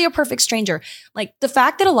literally a perfect stranger. Like the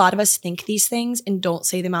fact that a lot of us think these things and don't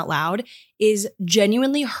say them out loud is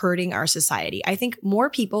genuinely hurting our society. I think more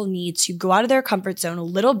people need to go out of their comfort zone a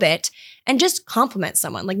little bit and just compliment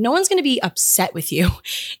someone. Like no one's going to be upset with you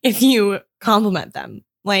if you compliment them.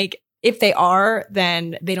 Like if they are,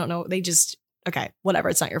 then they don't know. They just, okay, whatever.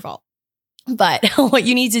 It's not your fault. But what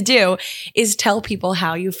you need to do is tell people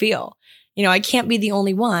how you feel. I can't be the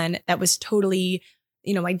only one that was totally,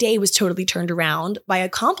 my day was totally turned around by a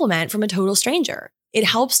compliment from a total stranger. It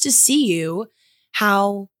helps to see you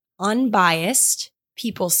how unbiased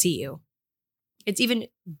people see you. It's even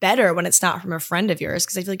better when it's not from a friend of yours,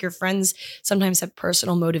 because I feel like your friends sometimes have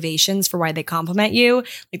personal motivations for why they compliment you.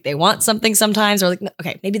 Like they want something sometimes, or like,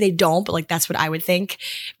 okay, maybe they don't, but like that's what I would think,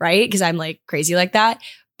 right? Because I'm like crazy like that.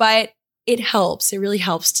 But it helps. It really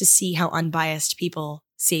helps to see how unbiased people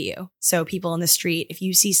see you. So people on the street, if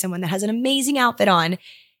you see someone that has an amazing outfit on,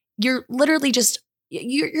 you're literally just,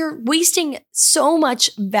 you're wasting so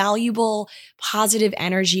much valuable, positive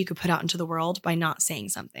energy you could put out into the world by not saying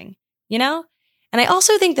something, And I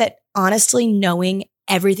also think that honestly, knowing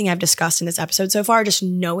everything I've discussed in this episode so far, just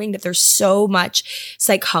knowing that there's so much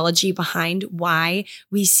psychology behind why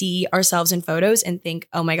we see ourselves in photos and think,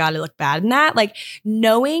 oh my God, I look bad in that. Like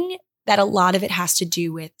knowing that a lot of it has to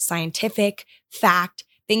do with scientific fact,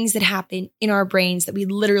 things that happen in our brains that we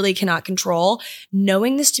literally cannot control.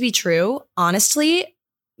 Knowing this to be true, honestly,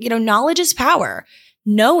 knowledge is power.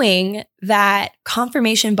 Knowing that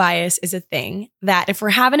confirmation bias is a thing, that if we're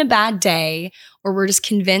having a bad day or we're just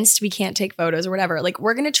convinced we can't take photos or whatever, like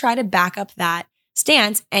we're going to try to back up that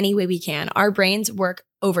stance any way we can. Our brains work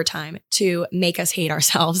overtime to make us hate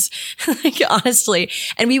ourselves, like honestly,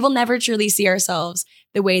 and we will never truly see ourselves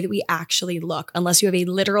the way that we actually look. Unless you have a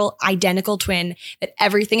literal identical twin that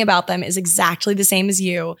everything about them is exactly the same as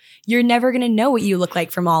you, you're never going to know what you look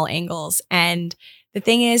like from all angles. And the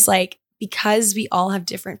thing is, like, because we all have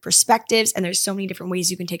different perspectives and there's so many different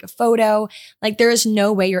ways you can take a photo, like there is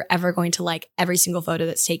no way you're ever going to like every single photo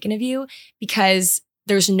that's taken of you, because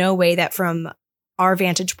there's no way that from our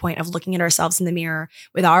vantage point of looking at ourselves in the mirror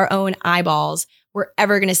with our own eyeballs, we're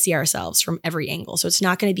ever going to see ourselves from every angle. So it's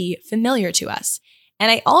not going to be familiar to us.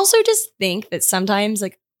 And I also just think that sometimes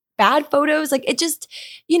like bad photos, like it just,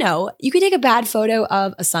 you know, you could take a bad photo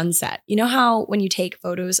of a sunset. You know how when you take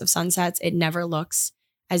photos of sunsets, it never looks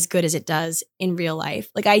as good as it does in real life.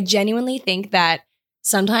 Like I genuinely think that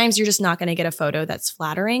sometimes you're just not going to get a photo that's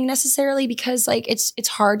flattering necessarily, because like it's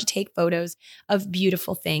hard to take photos of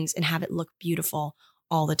beautiful things and have it look beautiful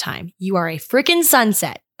all the time. You are a freaking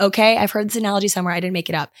sunset, okay? I've heard this analogy somewhere. I didn't make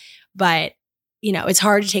it up. But, you know, it's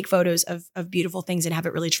hard to take photos of beautiful things and have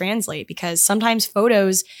it really translate, because sometimes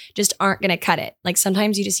photos just aren't going to cut it. Like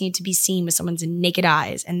sometimes you just need to be seen with someone's naked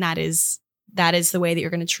eyes, and that is the way that you're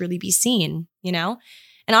going to truly be seen, you know?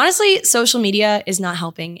 And honestly, social media is not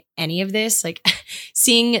helping any of this. Like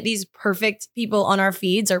seeing these perfect people on our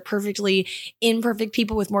feeds or perfectly imperfect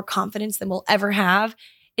people with more confidence than we'll ever have.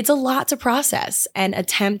 It's a lot to process and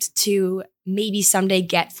attempt to maybe someday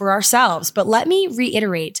get for ourselves. But let me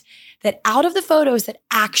reiterate that out of the photos that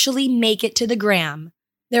actually make it to the gram,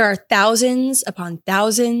 there are thousands upon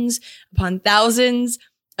thousands upon thousands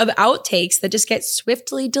of outtakes that just get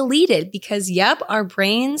swiftly deleted because, yep, our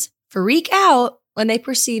brains freak out when they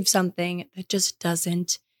perceive something that just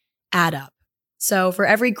doesn't add up. So for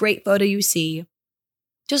every great photo you see,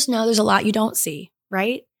 just know there's a lot you don't see,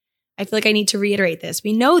 right? I feel like I need to reiterate this.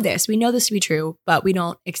 We know this to be true, but we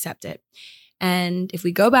don't accept it. And if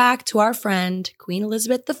we go back to our friend, Queen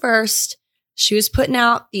Elizabeth I, she was putting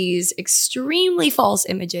out these extremely false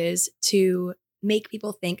images to make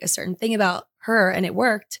people think a certain thing about her, and it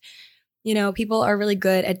worked. You know, people are really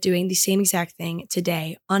good at doing the same exact thing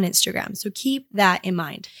today on Instagram. So keep that in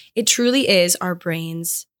mind. It truly is our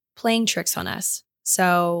brains playing tricks on us.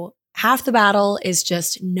 So half the battle is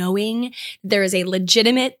just knowing there is a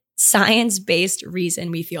legitimate science-based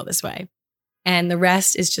reason we feel this way. And the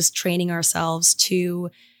rest is just training ourselves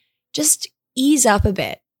to just ease up a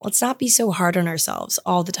bit. Let's not be so hard on ourselves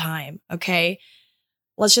all the time, okay?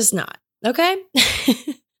 Let's just not, okay?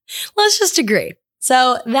 Let's just agree.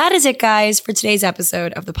 So that is it, guys, for today's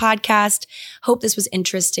episode of the podcast. Hope this was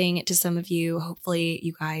interesting to some of you. Hopefully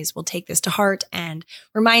you guys will take this to heart and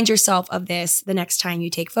remind yourself of this the next time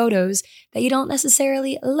you take photos that you don't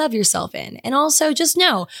necessarily love yourself in. And also just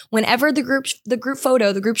know, whenever the group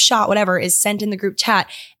photo, the group shot, whatever is sent in the group chat,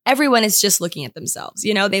 everyone is just looking at themselves.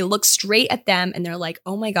 You know, they look straight at them and they're like,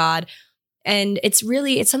 oh my God. And it's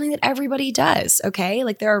something that everybody does, okay?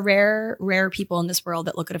 Like there are rare people in this world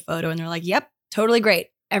that look at a photo and they're like, yep, totally great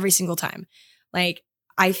every single time. Like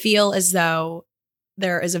I feel as though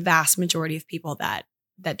there is a vast majority of people that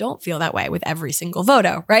don't feel that way with every single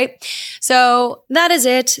photo, right? So that is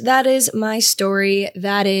it. That is my story.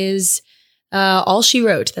 That is all she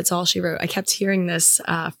wrote. That's all she wrote. I kept hearing this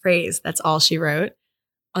phrase, that's all she wrote,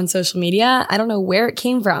 on social media. I don't know where it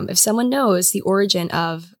came from. If someone knows the origin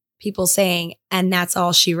of people saying, and that's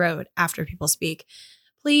all she wrote after people speak,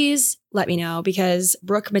 please let me know, because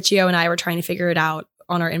Brooke Michio and I were trying to figure it out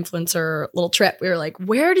on our influencer little trip. We were like,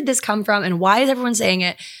 where did this come from? And why is everyone saying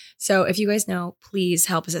it? So if you guys know, please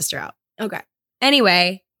help a sister out. Okay.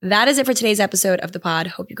 Anyway, that is it for today's episode of the pod.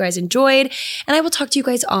 Hope you guys enjoyed, and I will talk to you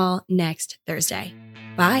guys all next Thursday.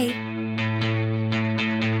 Bye.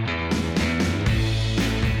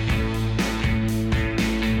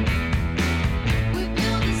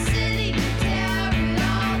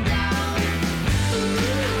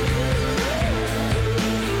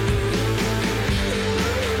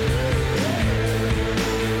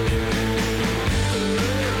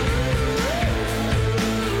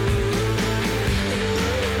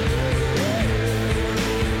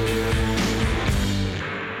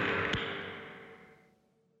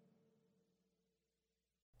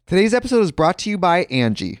 Today's episode is brought to you by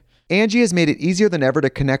Angie. Angie has made it easier than ever to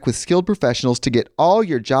connect with skilled professionals to get all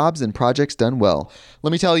your jobs and projects done well.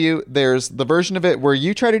 Let me tell you, there's the version of it where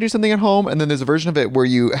you try to do something at home, and then there's a version of it where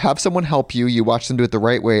you have someone help you, you watch them do it the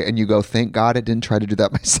right way, and you go, thank God I didn't try to do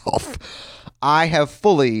that myself. I have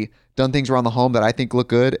fully done things around the home that I think look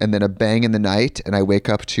good, and then a bang in the night, and I wake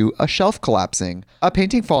up to a shelf collapsing, a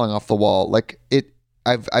painting falling off the wall. Like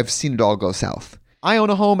I've seen it all go south. I own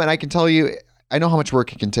a home, and I can tell you, I know how much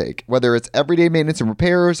work it can take. Whether it's everyday maintenance and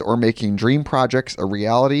repairs or making dream projects a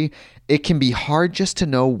reality, it can be hard just to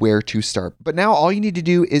know where to start. But now all you need to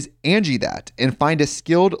do is Angie that and find a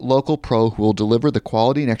skilled local pro who will deliver the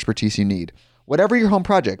quality and expertise you need. Whatever your home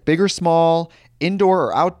project, big or small, indoor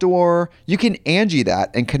or outdoor, you can Angie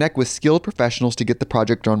that and connect with skilled professionals to get the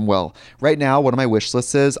project done well. Right now, one of my wish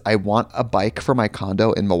lists is I want a bike for my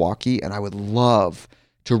condo in Milwaukee, and I would love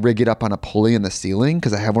to rig it up on a pulley in the ceiling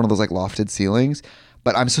because I have one of those like lofted ceilings.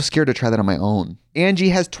 But I'm so scared to try that on my own. Angie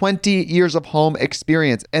has 20 years of home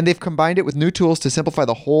experience, and they've combined it with new tools to simplify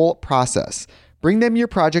the whole process. Bring them your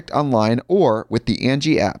project online or with the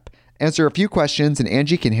Angie app. Answer a few questions and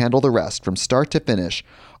Angie can handle the rest from start to finish,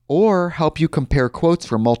 or help you compare quotes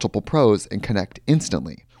from multiple pros and connect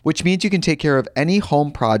instantly, which means you can take care of any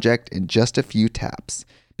home project in just a few taps.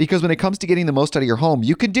 Because when it comes to getting the most out of your home,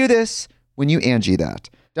 you can do this when you Angie that.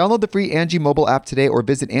 Download the free Angie mobile app today or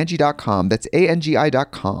visit Angie.com. That's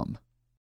ANGI.com.